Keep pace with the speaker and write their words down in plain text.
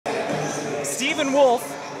Stephen Wolf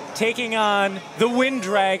taking on the Wind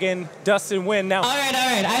Dragon, Dustin Nguyen. Now, all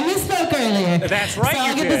right. I misspoke earlier. That's right, so you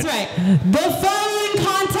I'll get did. this right. The following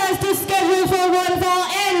contest is scheduled for one fall,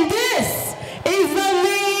 and this is the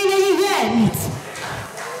main event.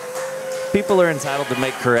 People are entitled to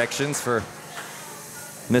make corrections for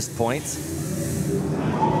missed points.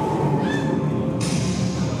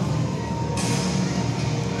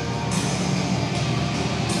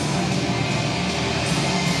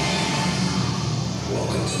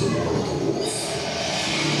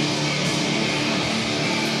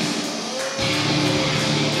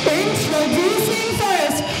 Introducing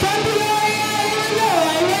first, from Peoria,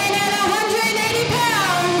 Illinois, weighing at 180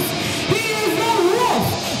 pounds, he is the Wolf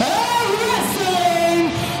of Wrestling,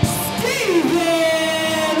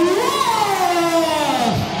 Stephen Wolf!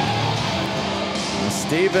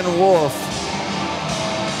 Stephen Wolf,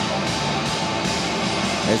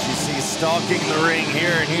 as you see, stalking the ring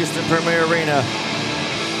here in Houston Premier Arena.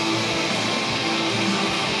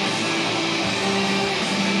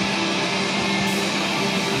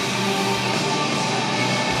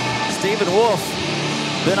 Stephen Wolf,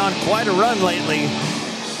 been on quite a run lately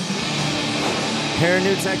here in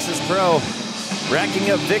New Texas Pro, racking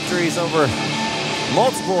up victories over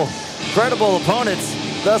multiple credible opponents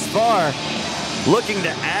thus far, looking to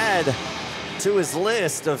add to his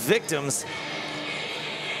list of victims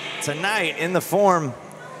tonight in the form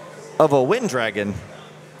of a Wind Dragon.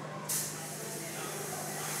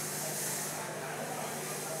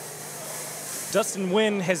 Dustin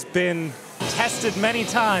Nguyen has been tested many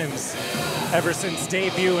times ever since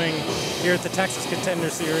debuting here at the Texas Contender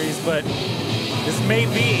Series, but this may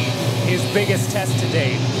be his biggest test to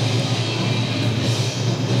date.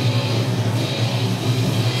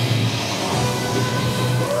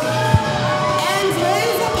 And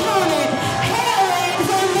his opponent, hailing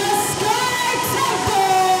from the Sky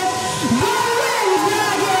Temple, the Wind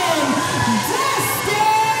Dragon,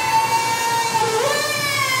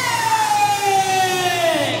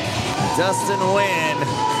 Dustin Nguyen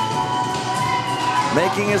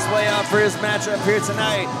making his way out for his matchup here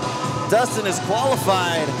tonight. Dustin is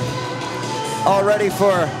qualified already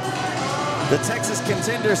for the Texas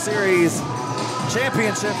Contender Series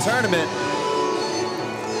Championship Tournament.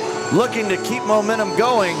 Looking to keep momentum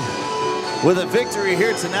going with a victory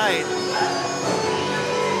here tonight.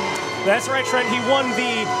 That's right, Trent. He won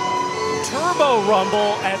the Turbo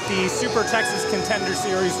Rumble at the Super Texas Contender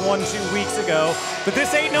Series 2 weeks ago, but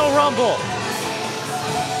this ain't no Rumble.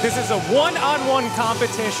 This is a one-on-one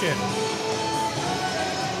competition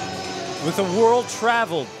with a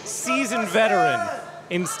world-traveled, seasoned veteran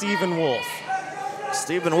in Stephen Wolf.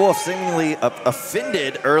 Stephen Wolf seemingly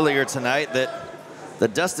offended earlier tonight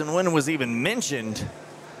that Dustin Nguyen was even mentioned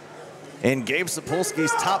in Gabe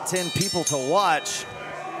Sapolsky's top 10 people to watch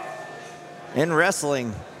in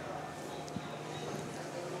wrestling.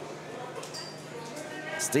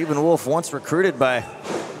 Stephen Wolf, once recruited by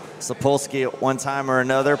Sapolsky at one time or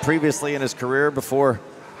another, previously in his career before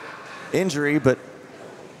injury, but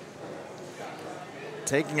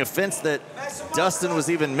taking offense that Dustin was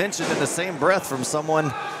even mentioned in the same breath from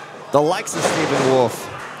someone the likes of Stephen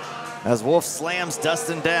Wolf, as Wolf slams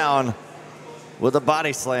Dustin down with a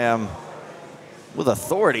body slam with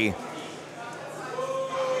authority.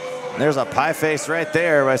 There's a pie face right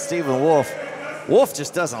there by Stephen Wolf. Wolf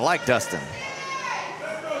just doesn't like Dustin.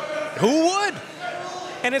 Who would?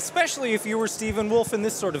 And especially if you were Stephen Wolf in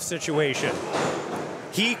this sort of situation.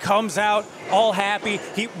 He comes out all happy.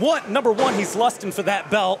 Number one, he's lusting for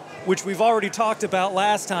that belt, which we've already talked about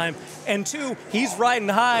last time. And two, he's riding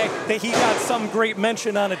high that he got some great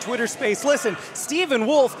mention on a Twitter space. Listen, Stephen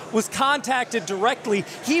Wolf was contacted directly.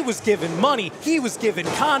 He was given money. He was given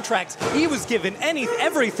contracts. He was given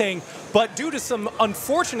everything. But due to some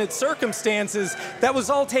unfortunate circumstances, that was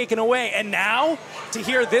all taken away. And now, to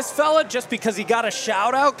hear this fella, just because he got a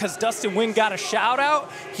shout out, because Dustin Nguyen got a shout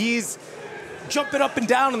out, he's jumping up and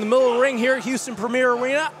down in the middle of the ring here at Houston Premier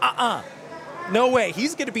Arena? No way.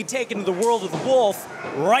 He's going to be taken to the world of the Wolf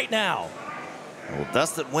right now. Well,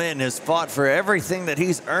 Dustin Nguyen has fought for everything that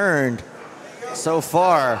he's earned so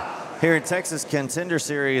far here in Texas Contender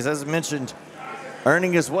Series. As mentioned,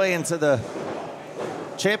 earning his way into the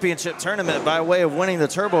championship tournament by way of winning the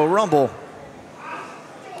Turbo Rumble.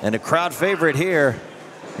 And a crowd favorite here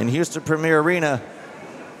in Houston Premier Arena.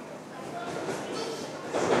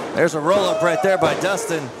 There's a roll-up right there by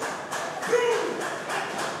Dustin.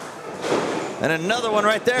 And another one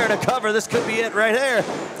right there to cover. This could be it right there.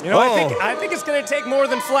 You know, I think it's going to take more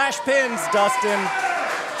than flash pins, Dustin.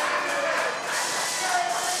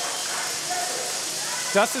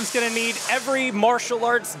 Dustin's going to need every martial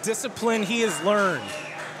arts discipline he has learned.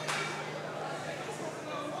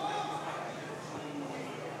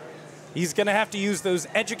 He's going to have to use those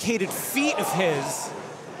educated feet of his.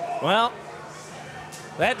 Well,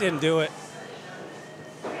 that didn't do it.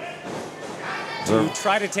 To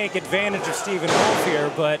try to take advantage of Stephen Wolf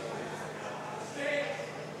here, but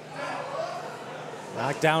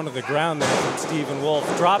knocked down to the ground there from Stephen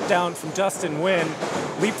Wolf. Drop down from Dustin Nguyen.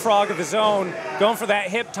 Leapfrog of his own. Going for that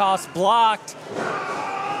hip toss. Blocked.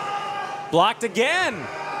 Blocked again.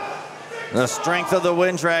 The strength of the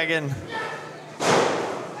Wind Dragon.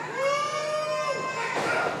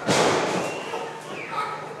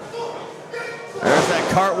 There's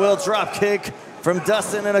that cartwheel drop kick from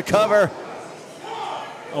Dustin in a cover.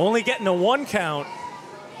 Only getting a 1 count.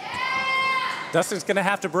 Dustin's going to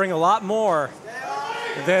have to bring a lot more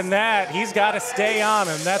than that. He's got to stay on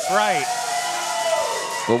him. That's right.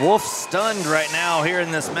 The Wolf stunned right now here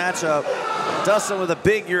in this matchup. Dustin with a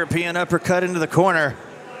big European uppercut into the corner.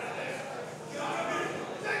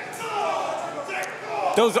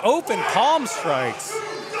 Those open palm strikes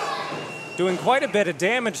doing quite a bit of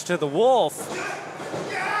damage to the Wolf.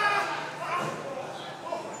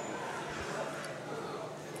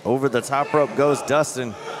 Over the top rope goes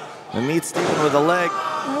Dustin. And meets Stephen with a leg.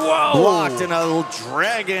 Whoa! Blocked in a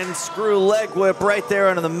dragon screw leg whip right there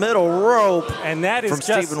into the middle rope. And that is from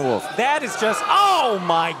just Stephen Wolf. That is just, oh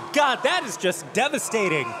my God, that is just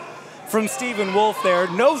devastating from Stephen Wolf there.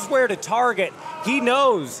 Knows where to target. He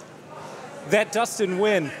knows that Dustin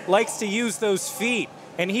Nguyen likes to use those feet,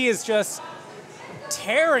 and he is just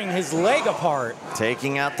tearing his leg apart.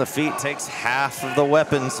 Taking out the feet takes half of the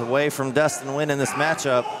weapons away from Dustin Nguyen in this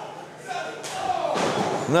matchup.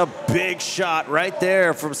 And a big shot right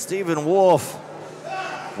there from Stephen Wolf.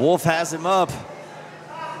 Wolf has him up.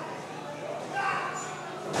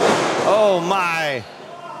 Oh my.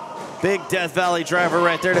 Big Death Valley driver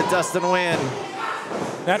right there to Dustin Nguyen.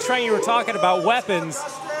 Now, Trent, you were talking about weapons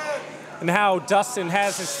and how Dustin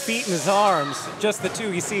has his feet and his arms, just the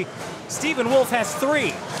two. You see, Stephen Wolf has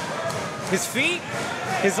 3. His feet,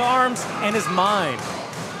 his arms, and his mind.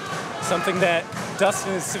 Something that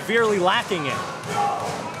Dustin is severely lacking in.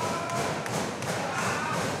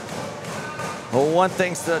 Well, one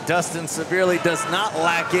thing that Dustin severely does not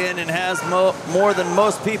lack in and has more than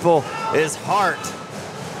most people is heart.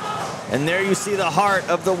 And there you see the heart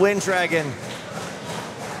of the Wind Dragon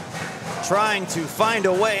trying to find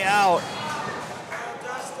a way out.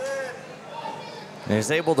 And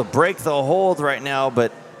he's able to break the hold right now,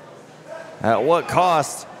 but at what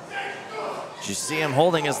cost? You see him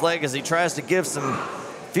holding his leg as he tries to give some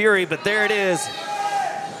fury, but there it is.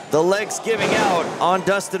 The leg's giving out on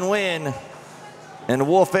Dustin Nguyen. And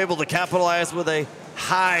Wolf able to capitalize with a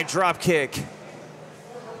high drop kick.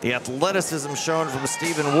 The athleticism shown from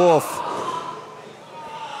Stephen Wolf.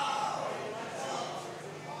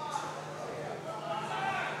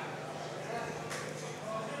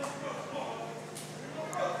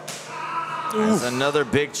 There's another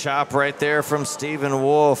big chop right there from Stephen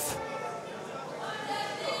Wolf.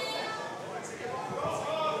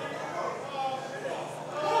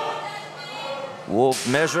 Wolf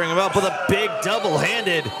measuring him up with a big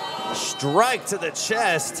double-handed strike to the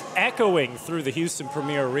chest. Echoing through the Houston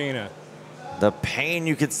Premier Arena. The pain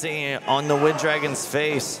you could see on the Wind Dragon's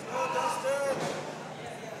face.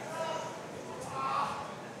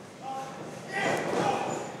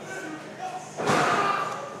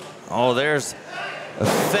 Oh, there's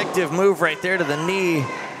effective move right there to the knee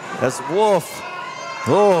as Wolf.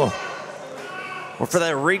 Oh. Or for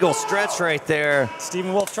that regal stretch right there.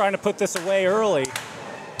 Stephen Wolf trying to put this away early.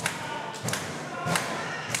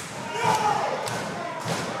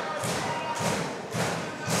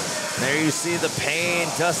 There you see the pain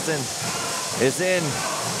Dustin is in,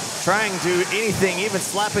 trying to do anything, even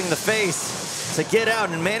slapping the face to get out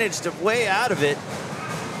and manage to way out of it.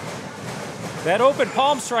 That open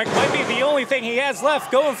palm strike might be the only thing he has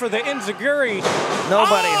left, going for the enziguri.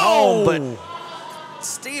 Nobody home, but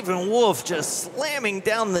Stephen Wolf just slamming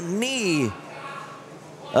down the knee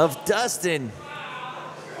of Dustin.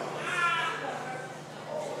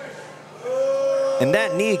 And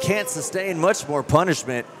that knee can't sustain much more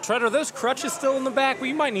punishment. Trent, are those crutches still in the back?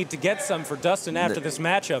 We might need to get some for Dustin after this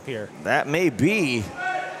matchup here. That may be.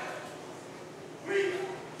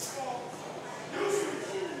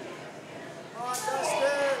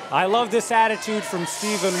 I love this attitude from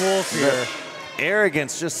Stephen Wolf here.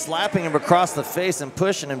 Arrogance, just slapping him across the face and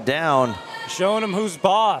pushing him down. Showing him who's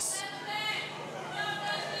boss.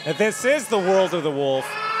 And this is the world of the Wolf.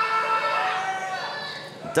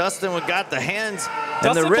 Dustin got the hands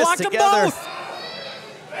and the wrists together.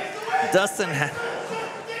 Dustin,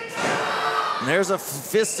 there's a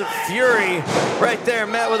fist of fury right there,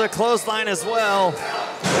 met with a clothesline as well.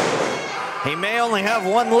 He may only have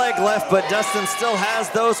one leg left, but Dustin still has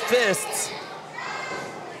those fists.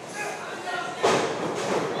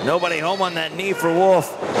 Nobody home on that knee for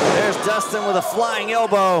Wolf. There's Dustin with a flying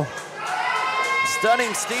elbow.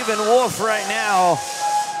 Stunning Stephen Wolf right now.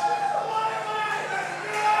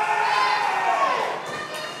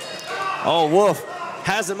 Oh, Wolf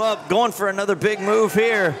has him up, going for another big move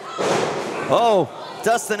here. Oh,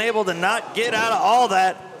 Dustin able to not get out of all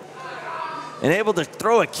that and able to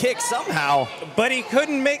throw a kick somehow. But he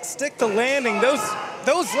couldn't stick the landing. Those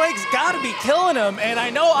legs got to be killing him. And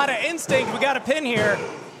I know out of instinct, we got a pin here.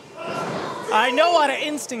 I know out of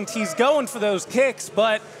instinct he's going for those kicks,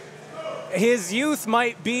 but his youth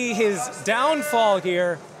might be his downfall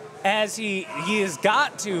here, as he has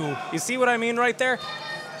got to. You see what I mean right there?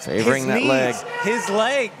 Favoring his that knees, leg. His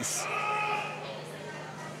legs.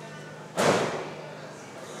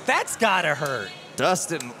 That's got to hurt.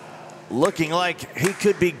 Dustin looking like he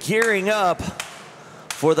could be gearing up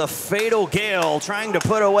for the fatal gale, trying to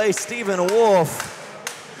put away Stephen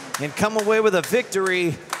Wolf and come away with a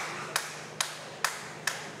victory.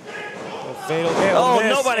 Fatal gale. Oh,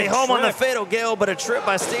 nobody home on the fatal gale, but a trip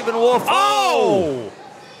by Stephen Wolf. Oh!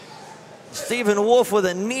 Stephen Wolf with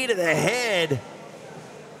a knee to the head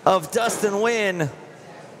of Dustin Nguyen.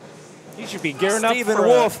 He should be gearing up Stephen for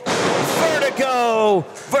Wolf. Vertigo.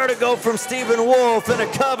 Vertigo from Stephen Wolf and a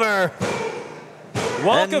cover.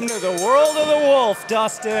 Welcome to the world of the Wolf,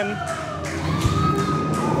 Dustin. Your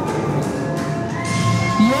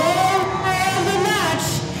man of the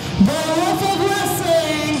match, the Wolf of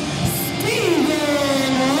Wrestling, Stephen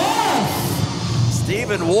Wolf.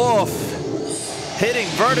 Stephen Wolf hitting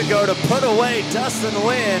Vertigo to put away Dustin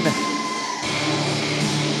Nguyen.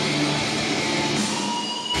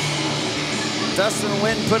 Dustin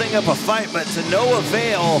Nguyen putting up a fight, but to no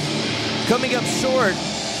avail. Coming up short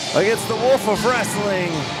against the Wolf of Wrestling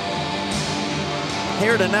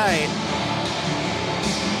here tonight.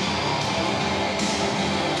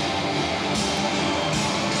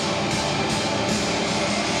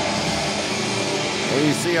 Here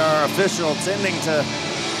you see our official tending to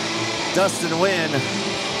Dustin Nguyen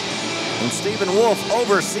and Stephen Wolf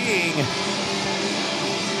overseeing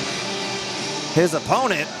his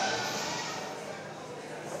opponent.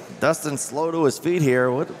 Dustin slow to his feet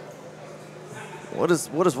here. What is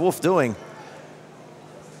Wolf doing?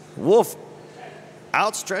 Wolf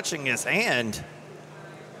outstretching his hand,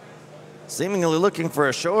 seemingly looking for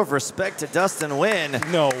a show of respect to Dustin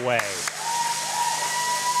Nguyen. No way.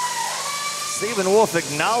 Stephen Wolf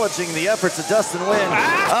acknowledging the efforts of Dustin Nguyen.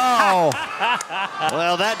 Oh,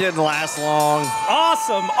 well, that didn't last long.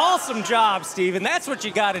 Awesome job, Stephen. That's what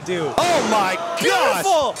you got to do. Oh my gosh!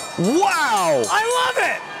 Beautiful. Wow! I love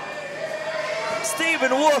it.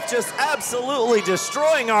 Stephen Wolf just absolutely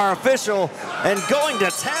destroying our official and going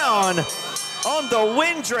to town on the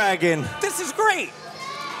Wind Dragon. This is great.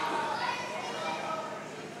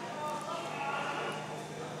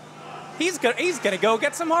 He's gonna go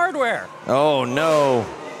get some hardware. Oh no.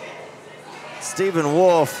 Stephen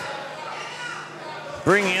Wolf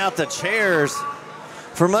bringing out the chairs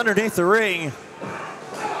from underneath the ring.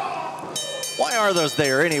 Why are those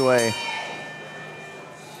there anyway?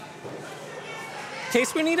 In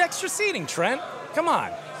case we need extra seating, Trent. Come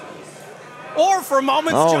on. Or for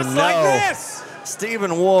moments just no. like this.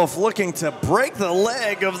 Stephen Wolf looking to break the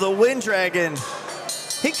leg of the Wind Dragon.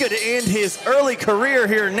 He could end his early career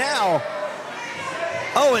here now.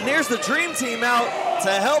 Oh, and there's the Dream Team out to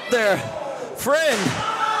help their friend.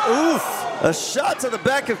 Oof. A shot to the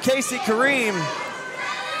back of Casey Kareem.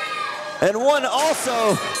 And one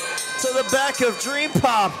also to the back of Dream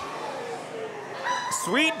Pop.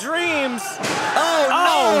 Sweet dreams. Oh, no.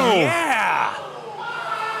 Oh, yeah.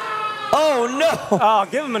 Oh, no. Oh,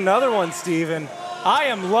 give him another one, Steven. I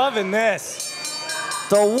am loving this.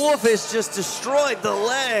 The Wolf has just destroyed the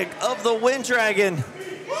leg of the Wind Dragon.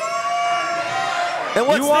 And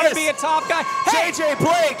what's You want to this? be a top guy? Hey! JJ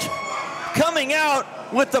Blake coming out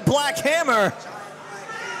with the Black Hammer.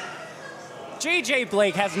 JJ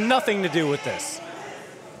Blake has nothing to do with this.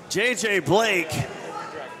 JJ Blake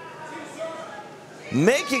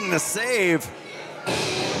making the save,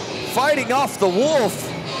 fighting off the Wolf.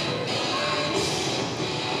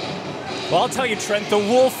 Well, I'll tell you, Trent, the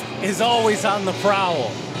Wolf is always on the prowl.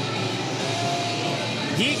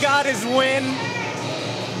 He got his win.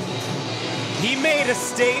 He made a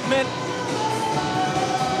statement.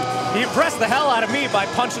 He impressed the hell out of me by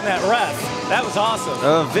punching that ref. That was awesome.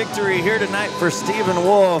 A victory here tonight for Stephen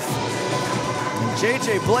Wolf.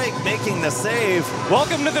 JJ Blake making the save.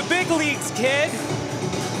 Welcome to the big leagues, kid.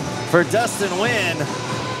 For Dustin Nguyen.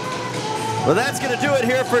 Well, that's going to do it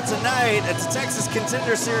here for tonight at the Texas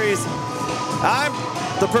Contender Series. I'm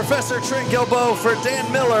the Professor Trent Gilbo for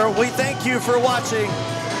Dan Miller. We thank you for watching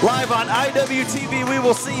live on IWTV. We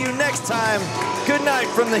will see you next time. Good night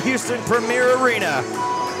from the Houston Premier Arena.